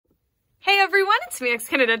Hey everyone, it's me,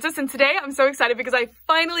 Canadiensis, and today I'm so excited because I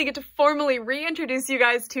finally get to formally reintroduce you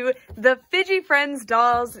guys to the Fidgie Friends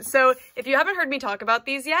dolls. So if you haven't heard me talk about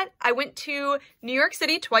these yet, I went to New York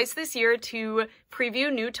City twice this year to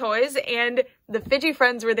preview new toys, and the Fidgie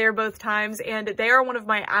Friends were there both times, and they are one of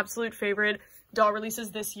my absolute favorite doll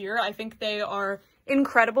releases this year. I think they are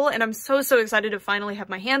incredible, and I'm so excited to finally have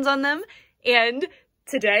my hands on them. And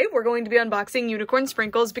today we're going to be unboxing Unicorn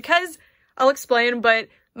Sprinkles because, I'll explain, but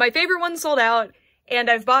my favorite one sold out, and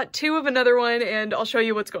I've bought two of another one, and I'll show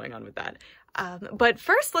you what's going on with that. But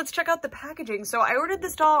first, let's check out the packaging. So I ordered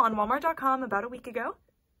this doll on Walmart.com about a week ago.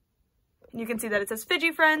 And you can see that it says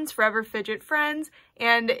Fidgie Friends, Forever Fidget Friends,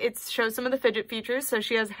 and it shows some of the fidget features. So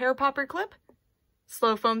she has hair popper clip,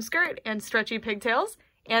 slow foam skirt, and stretchy pigtails.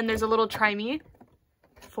 And there's a little try-me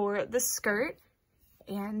for the skirt.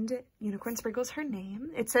 And Unicorn Sprinkles her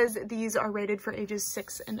name. It says these are rated for ages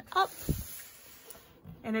 6 and up.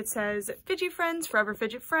 And it says Fidgie Friends, Forever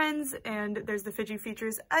Fidget Friends, and there's the Fidgie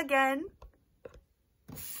features again.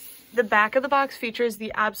 The back of the box features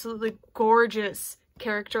the absolutely gorgeous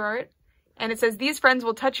character art. And it says, these friends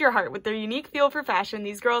will touch your heart with their unique feel for fashion.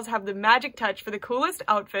 These girls have the magic touch for the coolest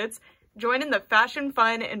outfits. Join in the fashion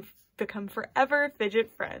fun and become forever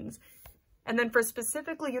fidget friends. And then for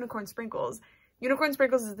specifically Unicorn Sprinkles, Unicorn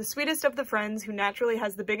Sprinkles is the sweetest of the friends who naturally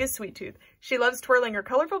has the biggest sweet tooth. She loves twirling her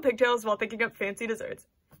colorful pigtails while thinking up fancy desserts.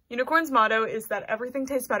 Unicorn's motto is that everything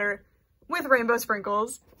tastes better with rainbow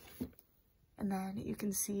sprinkles. And then you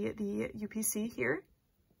can see the UPC here.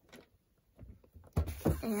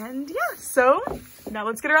 And yeah, so now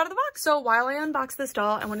let's get her out of the box. So while I unbox this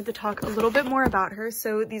doll, I wanted to talk a little bit more about her.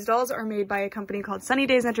 So these dolls are made by a company called Sunny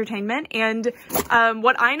Days Entertainment, and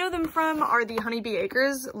what I know them from are the Honeybee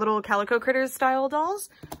Acres little Calico Critters style dolls.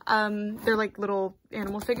 They're like little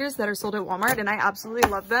animal figures that are sold at Walmart, and I absolutely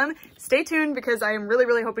love them. Stay tuned because I am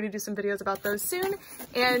really hoping to do some videos about those soon.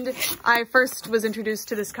 And I first was introduced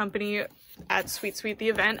to this company at Sweet Sweet the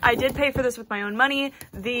event. I did pay for this with my own money.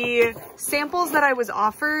 The samples that I was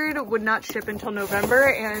offered would not ship until November,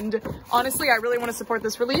 and honestly, I really want to support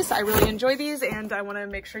this release. I really enjoy these, and I want to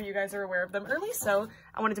make sure you guys are aware of them early, so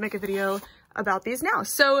I wanted to make a video about these now.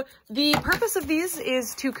 So the purpose of these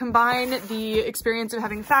is to combine the experience of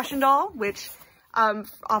having a fashion doll, which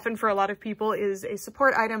often for a lot of people is a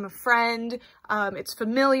support item, a friend, it's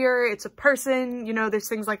familiar, it's a person, you know, there's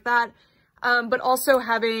things like that, but also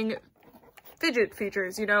having fidget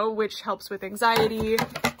features, you know, which helps with anxiety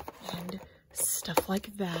and stuff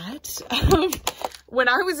like that. When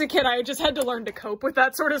I was a kid, I just had to learn to cope with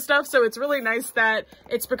that sort of stuff, so it's really nice that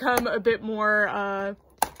it's become a bit more, I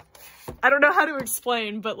don't know how to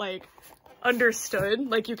explain, but like understood.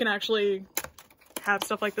 Like you can actually have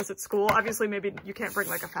stuff like this at school. Obviously, maybe you can't bring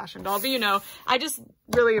like a fashion doll, but you know, I just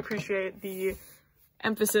really appreciate the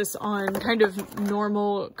emphasis on kind of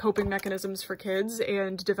normal coping mechanisms for kids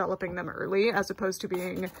and developing them early as opposed to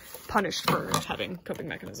being punished for having coping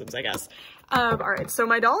mechanisms, I guess. All right, so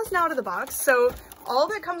my doll is now out of the box. So all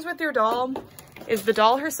that comes with your doll is the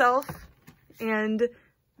doll herself and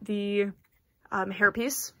the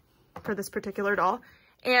hairpiece for this particular doll.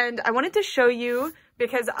 And I wanted to show you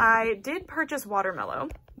because I did purchase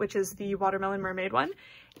Watermellow, which is the Watermelon Mermaid one.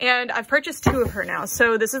 And I've purchased two of her now.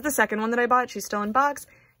 So this is the second one that I bought. She's still in box.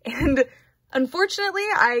 And unfortunately,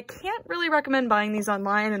 I can't really recommend buying these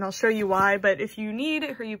online, and I'll show you why. But if you need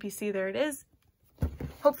her UPC, there it is.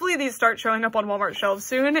 Hopefully these start showing up on Walmart shelves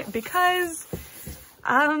soon because,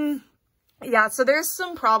 yeah, so there's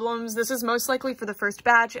some problems. This is most likely for the first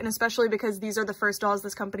batch, and especially because these are the first dolls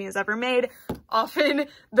this company has ever made. Often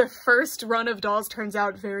the first run of dolls turns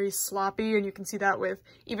out very sloppy, and you can see that with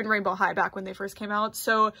even Rainbow High back when they first came out.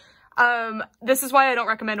 So this is why I don't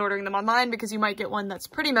recommend ordering them online, because you might get one that's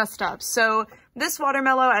pretty messed up. So this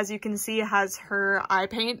Watermellow, as you can see, has her eye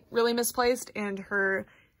paint really misplaced, and her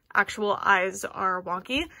actual eyes are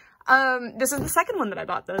wonky. This is the second one that I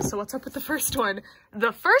bought though, so what's up with the first one?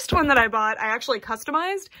 The first one that I bought, I actually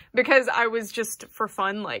customized because I was just for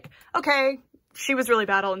fun, like, okay, she was really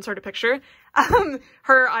bad, I'll insert a picture.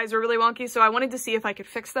 Her eyes were really wonky, so I wanted to see if I could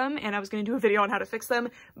fix them, and I was going to do a video on how to fix them.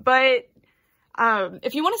 But,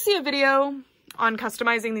 if you want to see a video on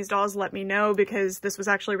customizing these dolls, let me know, because this was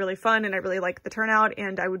actually really fun, and I really liked the turnout,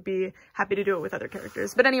 and I would be happy to do it with other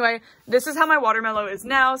characters. But anyway, this is how my Watermellow is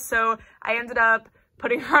now, so I ended up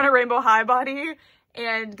putting her on a Rainbow High body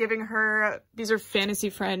and giving her, these are Fantasy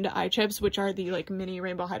Friend eye chips, which are the like mini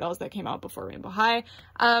Rainbow High dolls that came out before Rainbow High.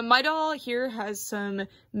 My doll here has some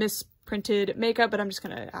misprinted makeup, but I'm just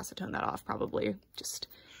gonna acetone that off probably, just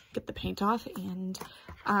get the paint off. And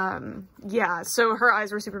yeah, so her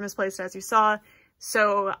eyes were super misplaced, as you saw.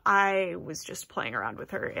 So I was just playing around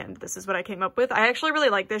with her, and this is what I came up with. I actually really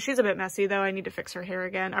like this. She's a bit messy though. I need to fix her hair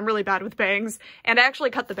again. I'm really bad with bangs, and I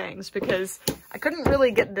actually cut the bangs because I couldn't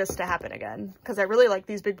really get this to happen again because I really like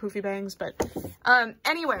these big poofy bangs. But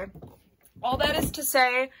anyway, all that is to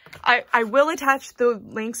say, I will attach the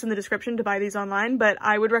links in the description to buy these online, but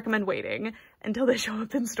I would recommend waiting until they show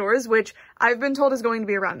up in stores, which I've been told is going to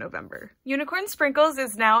be around November. Unicorn Sprinkles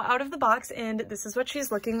is now out of the box, and this is what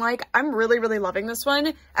she's looking like. I'm really, really loving this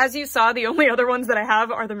one. As you saw, the only other ones that I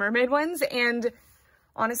have are the mermaid ones, and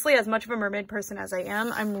honestly, as much of a mermaid person as I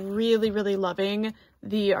am, I'm really, really loving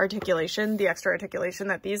the articulation, the extra articulation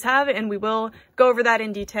that these have, and we will go over that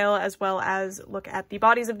in detail as well as look at the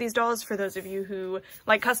bodies of these dolls for those of you who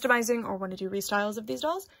like customizing or want to do restyles of these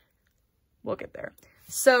dolls. We'll get there.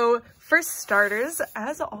 So for starters,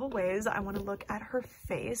 as always, I want to look at her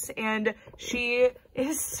face, and she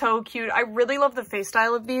is so cute. I really love the face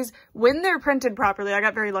style of these. When they're printed properly, I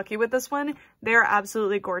got very lucky with this one. They're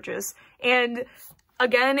absolutely gorgeous. And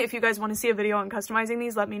again, if you guys want to see a video on customizing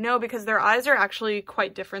these, let me know, because their eyes are actually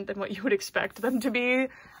quite different than what you would expect them to be.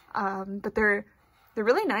 But they're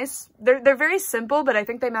really nice. They're very simple, but I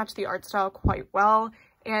think they match the art style quite well.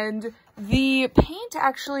 And the paint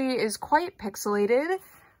actually is quite pixelated,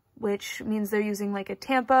 which means they're using like a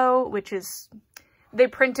tampo, which is, they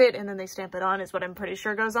print it and then they stamp it on is what I'm pretty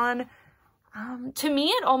sure goes on. To me,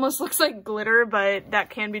 it almost looks like glitter, but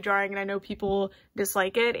that can be drying and I know people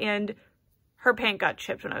dislike it. And her paint got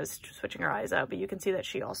chipped when I was switching her eyes out, but you can see that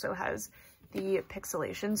she also has the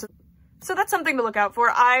pixelation. So that's something to look out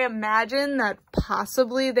for. I imagine that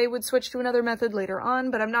possibly they would switch to another method later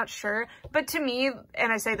on, but I'm not sure. But to me,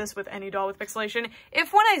 and I say this with any doll with pixelation,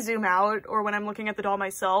 if when I zoom out or when I'm looking at the doll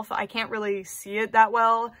myself, I can't really see it that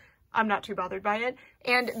well, I'm not too bothered by it.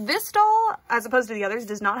 And this doll, as opposed to the others,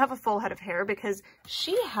 does not have a full head of hair because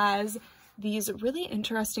she has these really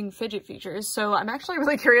interesting fidget features. So I'm actually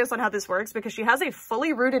really curious on how this works because she has a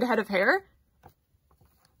fully rooted head of hair,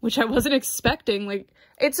 which I wasn't expecting. Like,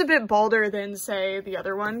 it's a bit balder than, say, the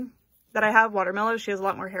other one that I have, Watermelon. She has a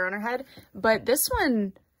lot more hair on her head. But this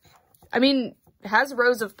one, I mean, has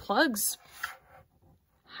rows of plugs.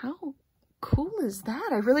 How cool is that?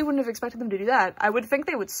 I really wouldn't have expected them to do that. I would think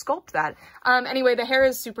they would sculpt that. Anyway, the hair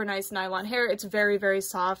is super nice nylon hair. It's very, very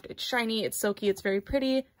soft. It's shiny. It's silky. It's very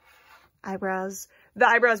pretty. Eyebrows. The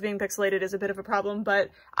eyebrows being pixelated is a bit of a problem,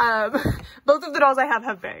 but both of the dolls I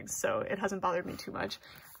have bangs, so it hasn't bothered me too much.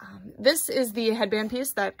 This is the headband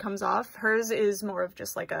piece that comes off. Hers is more of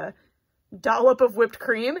just like a dollop of whipped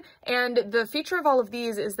cream, and the feature of all of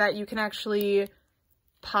these is that you can actually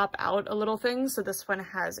pop out a little thing, so this one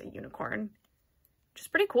has a unicorn, which is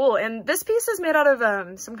pretty cool. And this piece is made out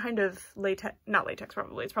of some kind of latex, not latex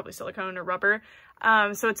probably, it's probably silicone or rubber,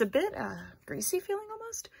 so it's a bit greasy feeling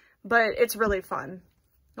almost, but it's really fun.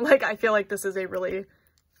 Like, I feel like this is a really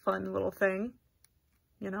fun little thing,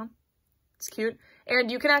 you know? It's cute. And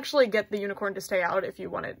you can actually get the unicorn to stay out if you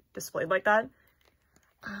want it displayed like that.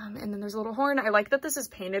 And then there's a little horn. I like that this is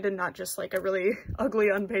painted and not just like a really ugly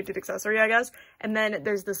unpainted accessory, I guess. And then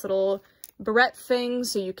there's this little barrette thing,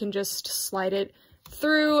 so you can just slide it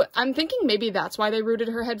through. I'm thinking maybe that's why they rooted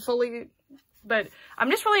her head fully, but I'm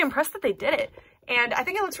just really impressed that they did it. And I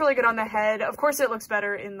think it looks really good on the head. Of course, it looks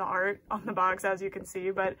better in the art on the box, as you can see,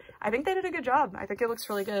 but I think they did a good job. I think it looks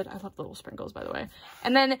really good. I love the little sprinkles, by the way.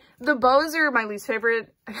 And then the bows are my least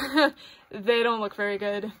favorite. They don't look very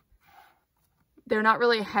good. They're not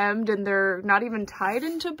really hemmed, and they're not even tied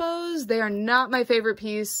into bows. They are not my favorite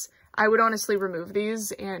piece. I would honestly remove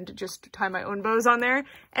these and just tie my own bows on there.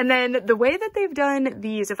 And then the way that they've done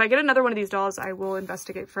these, if I get another one of these dolls, I will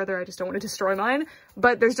investigate further. I just don't want to destroy mine.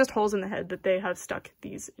 But there's just holes in the head that they have stuck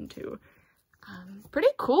these into. Pretty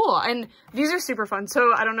cool. And these are super fun.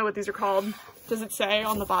 So I don't know what these are called. Does it say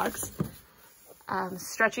on the box?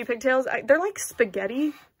 Stretchy pigtails. They're like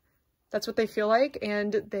spaghetti. That's what they feel like.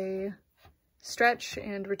 And they stretch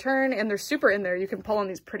and return. And they're super in there. You can pull on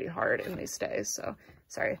these pretty hard and they stay. So,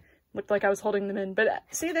 sorry. Looked like I was holding them in, but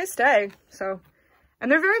see, they stay. So, and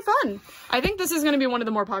they're very fun. I think this is going to be one of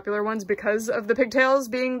the more popular ones because of the pigtails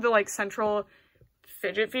being the like central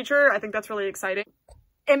fidget feature. I think that's really exciting.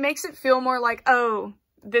 It makes it feel more like, oh,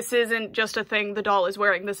 this isn't just a thing the doll is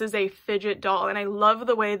wearing. This is a fidget doll. And I love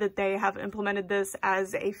the way that they have implemented this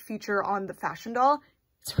as a feature on the fashion doll.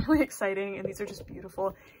 It's really exciting, and these are just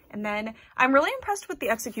beautiful. And then I'm really impressed with the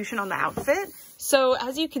execution on the outfit. So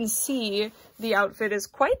as you can see, the outfit is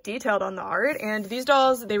quite detailed on the art, and these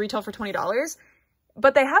dolls, they retail for $20,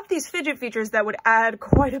 but they have these fidget features that would add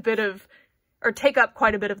quite a bit of, or take up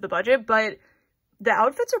quite a bit of the budget, but the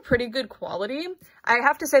outfits are pretty good quality. I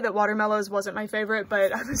have to say that Watermelons wasn't my favorite,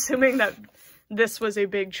 but I'm assuming that this was a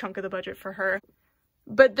big chunk of the budget for her.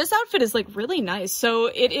 But this outfit is like really nice. So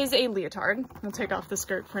it is a leotard. We'll take off the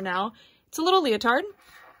skirt for now. It's a little leotard.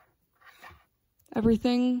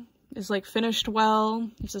 Everything is like finished well.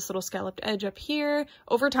 There's this little scalloped edge up here.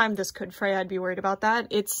 Over time this could fray, I'd be worried about that.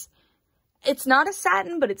 It's not a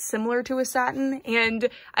satin, but it's similar to a satin, and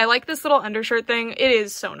I like this little undershirt thing. It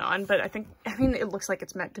is sewn on, but I mean, it looks like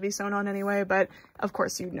it's meant to be sewn on anyway, but of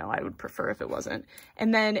course, you know, I would prefer if it wasn't.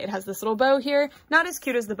 And then it has this little bow here. Not as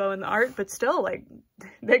cute as the bow in the art, but still, like,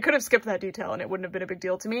 they could have skipped that detail and it wouldn't have been a big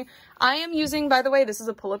deal to me. I am using, by the way, this is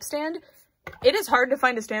a pull-up stand. It is hard to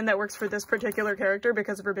find a stand that works for this particular character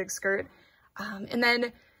because of her big skirt. And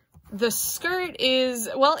then the skirt is,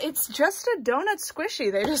 well, it's just a donut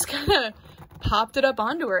squishy. They just kind of popped it up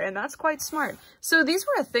onto her, and that's quite smart. So these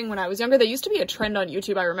were a thing when I was younger. They used to be a trend on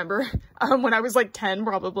YouTube, I remember, when I was like 10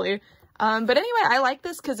 probably. But anyway, I like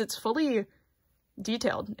this because it's fully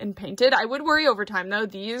detailed and painted. I would worry over time though.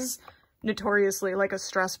 These, notoriously, like a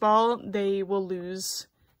stress ball, they will lose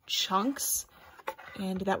chunks,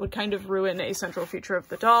 and that would kind of ruin a central feature of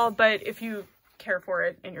the doll. But if you care for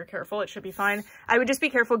it and you're careful, it should be fine. I would just be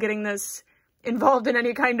careful getting this involved in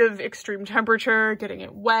any kind of extreme temperature, getting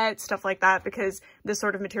it wet, stuff like that, because this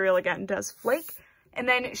sort of material, again, does flake. And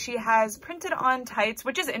then she has printed on tights,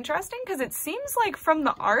 which is interesting because it seems like from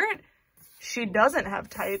the art, she doesn't have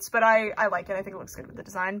tights, but I like it. I think it looks good with the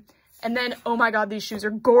design. And then, oh my god, these shoes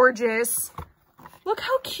are gorgeous. Look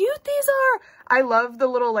how cute these are. I love the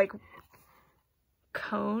little, like,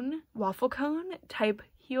 cone, waffle cone type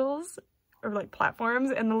heels, or like platforms,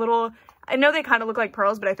 and the little, I know they kind of look like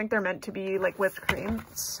pearls, but I think they're meant to be like whipped cream.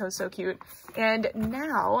 It's so cute. And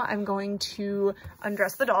now I'm going to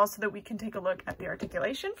undress the doll so that we can take a look at the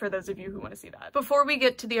articulation for those of you who want to see that. Before we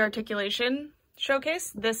get to the articulation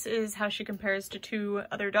showcase, this is how she compares to two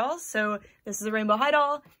other dolls. So this is a Rainbow High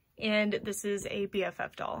doll, and this is a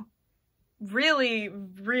BFF doll. Really,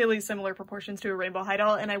 really similar proportions to a Rainbow High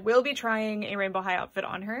doll, and I will be trying a Rainbow High outfit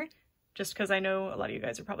on her, just because I know a lot of you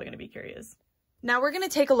guys are probably going to be curious. Now we're going to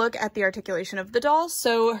take a look at the articulation of the doll.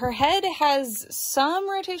 So her head has some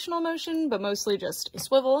rotational motion, but mostly just a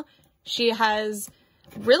swivel. She has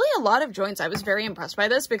really a lot of joints. I was very impressed by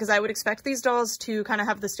this because I would expect these dolls to kind of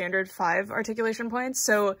have the standard 5 articulation points.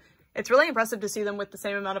 So it's really impressive to see them with the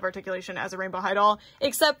same amount of articulation as a Rainbow High doll,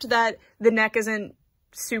 except that the neck isn't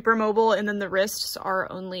super mobile and then the wrists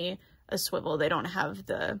are only a swivel. They don't have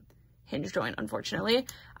the hinge joint, unfortunately.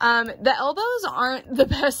 The elbows aren't the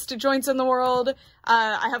best joints in the world.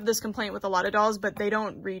 I have this complaint with a lot of dolls, but they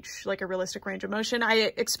don't reach like a realistic range of motion.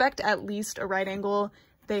 I expect at least a right angle.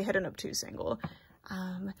 They hit an obtuse angle.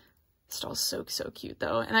 This doll's so cute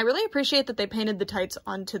though. And I really appreciate that they painted the tights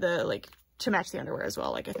onto the, like, to match the underwear as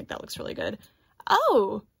well. Like, I think that looks really good.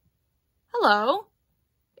 Oh, hello.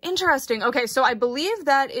 Interesting. Okay, so I believe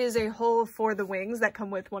that is a hole for the wings that come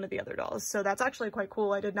with one of the other dolls. So that's actually quite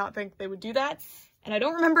cool. I did not think they would do that. And I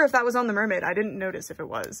don't remember if that was on the mermaid. I didn't notice if it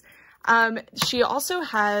was. She also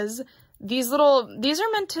has these these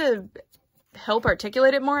are meant to help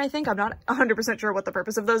articulate it more, I think. I'm not 100% sure what the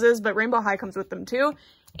purpose of those is, but Rainbow High comes with them too.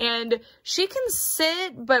 And she can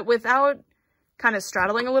sit, but without kind of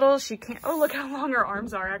straddling a little. She can't, oh, look how long her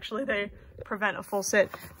arms are. Actually, they prevent a full sit.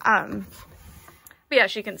 But yeah,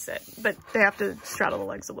 she can sit, but they have to straddle the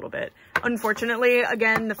legs a little bit. Unfortunately,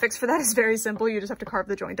 again, the fix for that is very simple. You just have to carve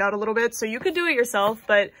the joint out a little bit. So you could do it yourself,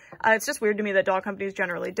 but it's just weird to me that doll companies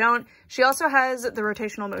generally don't. She also has the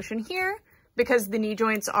rotational motion here because the knee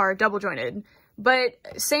joints are double jointed. But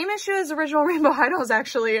same issue as original Rainbow High dolls,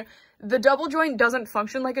 actually. The double joint doesn't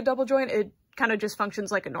function like a double joint. It kind of just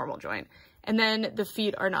functions like a normal joint. And then the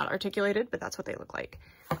feet are not articulated, but that's what they look like.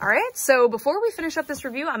 All right, so before we finish up this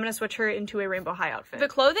review, I'm gonna switch her into a Rainbow High outfit. The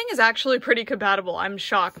clothing is actually pretty compatible. I'm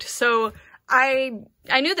shocked. So I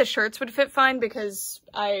knew the shirts would fit fine because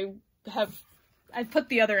I put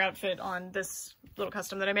the other outfit on this little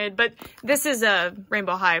custom that I made, but this is a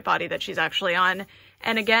Rainbow High body that she's actually on.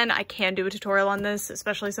 And again, I can do a tutorial on this,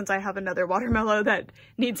 especially since I have another watermelon that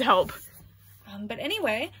needs help. But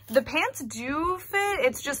anyway, the pants do fit.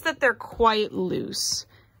 It's just that they're quite loose.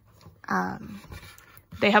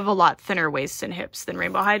 They have a lot thinner waists and hips than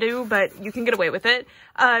Rainbow High do, but you can get away with it.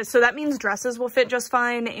 So that means dresses will fit just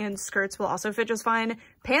fine and skirts will also fit just fine.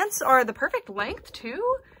 Pants are the perfect length too.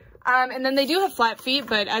 And then they do have flat feet,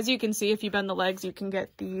 but as you can see, if you bend the legs, you can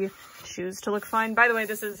get the shoes to look fine. By the way,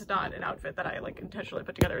 this is not an outfit that I like intentionally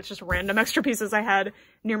put together. It's just random extra pieces I had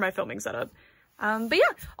near my filming setup. But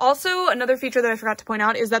yeah, also another feature that I forgot to point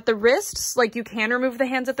out is that the wrists, like, you can remove the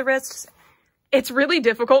hands at the wrists. It's really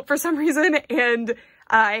difficult for some reason, and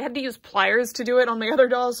I had to use pliers to do it on my other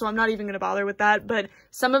dolls, so I'm not even going to bother with that, but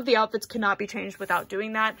some of the outfits cannot be changed without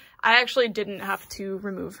doing that. I actually didn't have to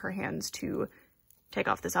remove her hands to take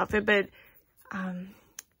off this outfit, but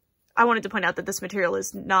I wanted to point out that this material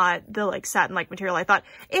is not the like satin-like material I thought.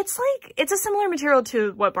 It's a similar material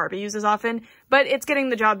to what Barbie uses often, but it's getting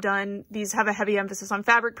the job done. These have a heavy emphasis on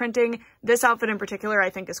fabric printing. This outfit in particular I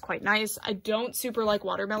think is quite nice. I don't super like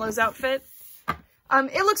Watermellow's outfit.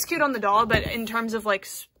 It looks cute on the doll, but in terms of like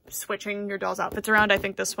switching your doll's outfits around, I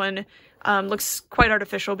think this one looks quite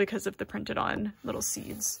artificial because of the printed on little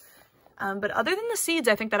seeds. But other than the seeds,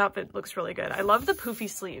 I think that outfit looks really good. I love the poofy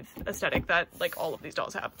sleeve aesthetic that like all of these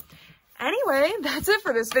dolls have. Anyway, that's it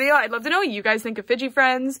for this video. I'd love to know what you guys think of Fidgie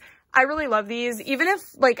Friends. I really love these, even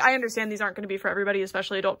if, like, I understand these aren't going to be for everybody,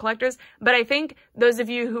 especially adult collectors, but I think those of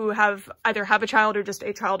you who either have a child or just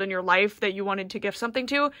a child in your life that you wanted to gift something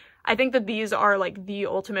to, I think that these are, like, the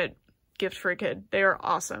ultimate gift for a kid. They are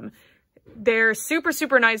awesome. They're super,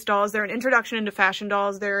 super nice dolls. They're an introduction into fashion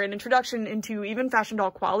dolls. They're an introduction into even fashion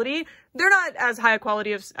doll quality. They're not as high a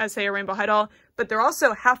quality as say, a Rainbow High doll, but they're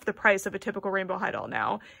also half the price of a typical Rainbow High doll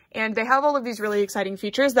now. And they have all of these really exciting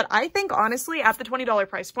features that I think, honestly, at the $20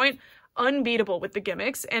 price point, unbeatable with the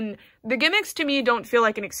gimmicks. And the gimmicks, to me, don't feel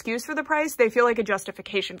like an excuse for the price. They feel like a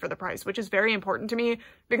justification for the price, which is very important to me,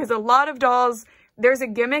 because a lot of dolls, there's a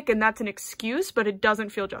gimmick and that's an excuse, but it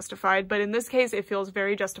doesn't feel justified. But in this case, it feels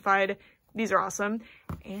very justified. These are awesome.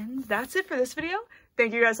 And that's it for this video.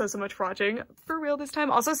 Thank you guys so much for watching, for real this time.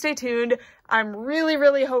 Also stay tuned. I'm really,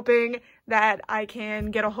 really hoping that I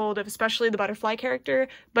can get a hold of especially the butterfly character,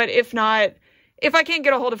 but if not, if I can't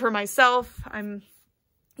get a hold of her myself,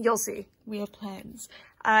 you'll see. We have plans.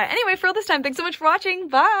 Anyway, for real this time, thanks so much for watching.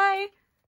 Bye!